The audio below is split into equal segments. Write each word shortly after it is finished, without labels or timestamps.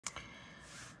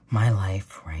My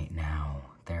life right now,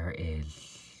 there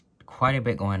is quite a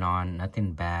bit going on.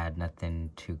 Nothing bad, nothing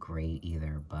too great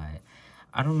either, but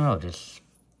I don't know, just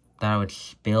thought I would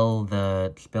spill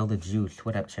the juice.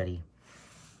 What up, Chetty?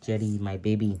 Jetty, my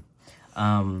baby.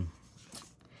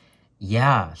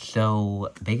 Yeah,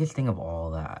 so biggest thing of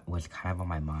all that was kind of on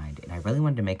my mind, and I really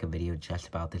wanted to make a video just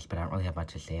about this, but I don't really have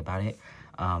much to say about it,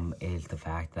 is the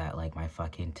fact that, like, my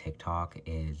fucking TikTok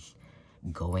is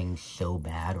going so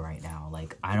bad right now.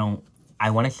 Like, I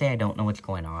want to say I don't know what's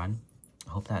going on.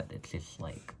 I hope that it's just,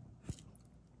 like,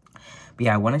 but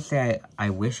yeah, I want to say,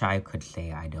 I wish I could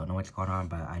say I don't know what's going on,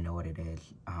 but I know what it is.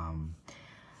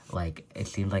 Like, it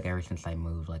seems like ever since I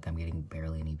moved, like, I'm getting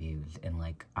barely any views, and,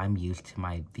 like, I'm used to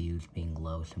my views being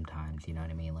low sometimes, you know what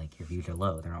I mean? Like, your views are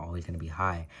low, they're not always going to be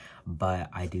high, but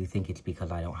I do think it's because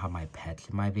I don't have my pets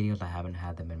in my videos. I haven't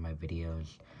had them in my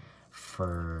videos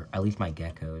for, at least my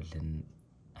geckos, and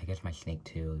I guess my snake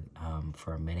too,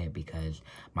 for a minute, because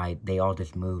they all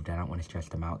just moved. I don't want to stress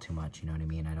them out too much, you know what I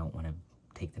mean? I don't want to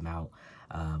take them out,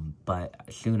 but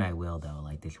soon I will, though.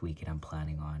 Like, this weekend I'm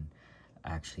planning on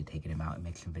actually taking them out and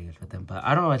make some videos with them. But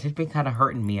I don't know, it's just been kind of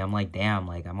hurting me. I'm like, damn,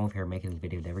 like, I'm over here making these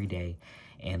videos every day,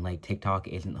 and, like, TikTok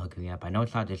isn't hooking me up. I know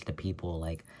it's not just the people,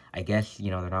 like, I guess, you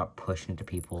know, they're not pushing to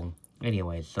people.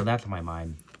 Anyways, so that's on my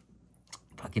mind.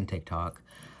 Fucking TikTok,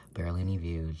 barely any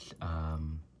views,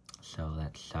 so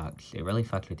that sucks. It really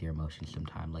fucks with your emotions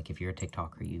sometimes. Like, if you're a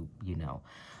TikToker, you know.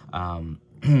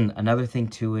 Another thing,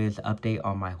 too, is update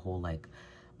on my whole, like,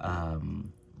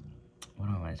 what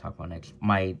do I want to talk about next?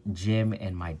 My gym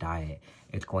and my diet.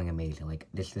 It's going amazing. Like,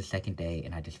 this is the second day,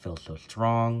 and I just feel so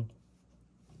strong.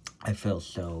 I feel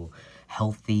so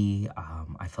healthy.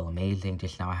 I feel amazing.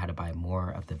 Just now I had to buy more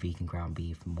of the vegan ground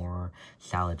beef, more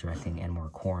salad dressing, and more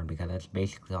corn, because that's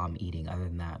basically all I'm eating. Other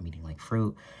than that, I'm eating, like,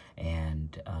 fruit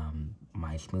and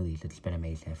my smoothies. It's been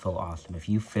amazing. I feel awesome. If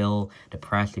you feel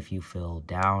depressed, if you feel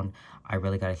down, I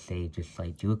really gotta say, just,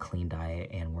 like, do a clean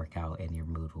diet and work out, and your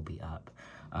mood will be up.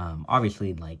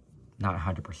 Obviously, like, not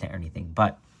 100% or anything,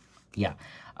 but yeah.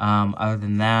 Other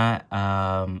than that,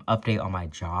 update on my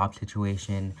job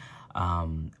situation.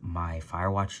 My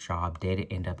Firewatch job did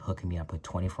end up hooking me up with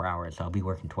 24 hours. So I'll be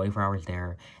working 24 hours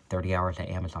there, 30 hours at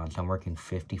Amazon. So I'm working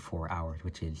 54 hours,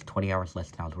 which is 20 hours less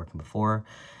than I was working before.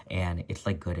 And it's,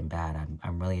 like, good and bad.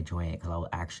 I'm really enjoying it, because I'll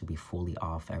actually be fully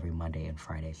off every Monday and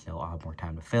Friday. So I'll have more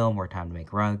time to film, more time to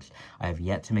make rugs. I have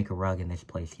yet to make a rug in this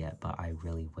place yet, but I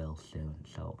really will soon.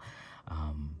 So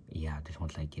yeah, just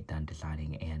once I get done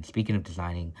designing. And speaking of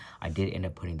designing, I did end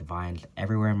up putting the vines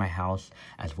everywhere in my house,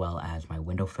 as well as my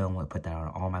window film. I put that on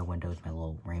all my windows, my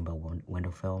little rainbow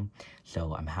window film.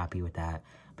 So I'm happy with that.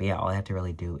 But yeah, all I have to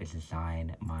really do is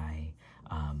design my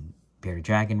bearded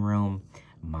dragon room,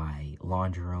 my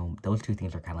laundry room. Those two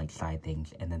things are kind of like side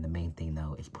things. And then the main thing,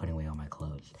 though, is putting away all my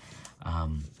clothes.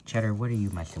 Cheddar, what are you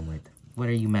messing with? What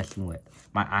are you messing with?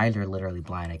 My eyes are literally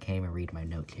blind. I can't even read my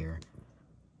notes here.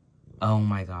 Oh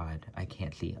my god, I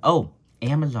can't see. Oh,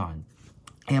 Amazon.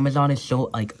 Amazon is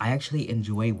so, like, I actually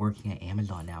enjoy working at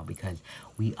Amazon now, because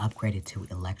we upgraded to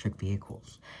electric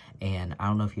vehicles. And I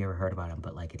don't know if you ever heard about them,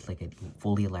 but, like, it's, like, a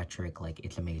fully electric, like,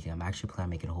 it's amazing. I'm actually planning on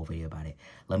making a whole video about it.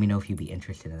 Let me know if you'd be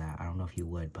interested in that. I don't know if you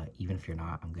would, but even if you're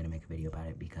not, I'm going to make a video about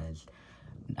it, because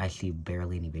I see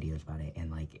barely any videos about it,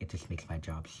 and, like, it just makes my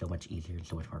job so much easier and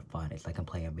so much more fun. It's like I'm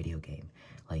playing a video game.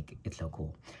 Like, it's so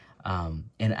cool.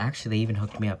 And actually, they even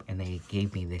hooked me up, and they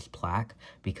gave me this plaque,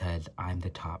 because I'm the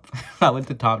top, I was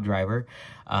the top driver,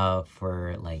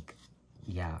 for, like,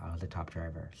 yeah, I was the top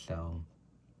driver. So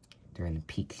during the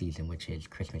peak season, which is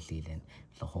Christmas season,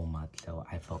 it's the whole month. So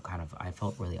I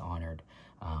felt really honored,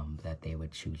 that they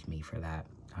would choose me for that.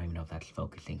 I don't even know if that's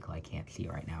focusing, because I can't see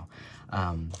right now.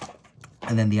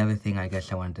 And then the other thing I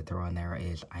guess I wanted to throw in there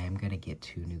is I am going to get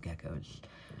 2 new geckos.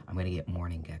 I'm going to get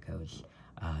morning geckos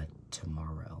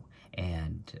tomorrow.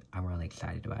 And I'm really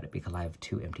excited about it, because I have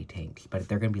 2 empty tanks. But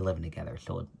they're going to be living together,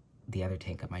 so the other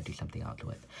tank I might do something else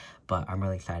with. But I'm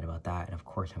really excited about that, and of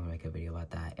course I'm going to make a video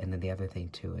about that. And then the other thing,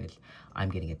 too, is I'm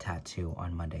getting a tattoo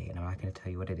on Monday. And I'm not going to tell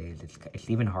you what it is. It's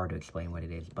even hard to explain what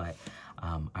it is, but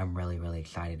I'm really, really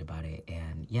excited about it.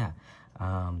 And yeah,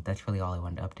 that's really all I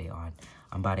wanted to update on.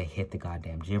 I'm about to hit the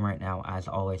goddamn gym right now. As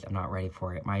always, I'm not ready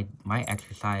for it. My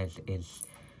exercise is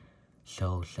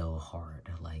so hard.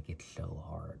 Like, it's so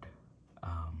hard.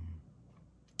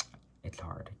 It's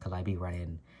hard, because I be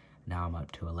running, now I'm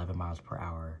up to 11 miles per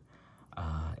hour.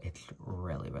 It's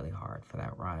really, really hard for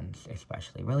that runs,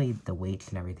 especially. Really, the weights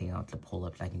and everything else, the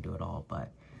pull-ups, I can do it all,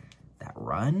 but that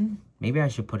run, maybe I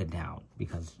should put it down,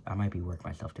 because I might be working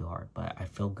myself too hard. But I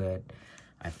feel good.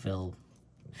 I feel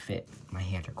fit. My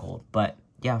hands are cold. But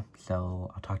yeah,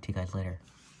 so I'll talk to you guys later.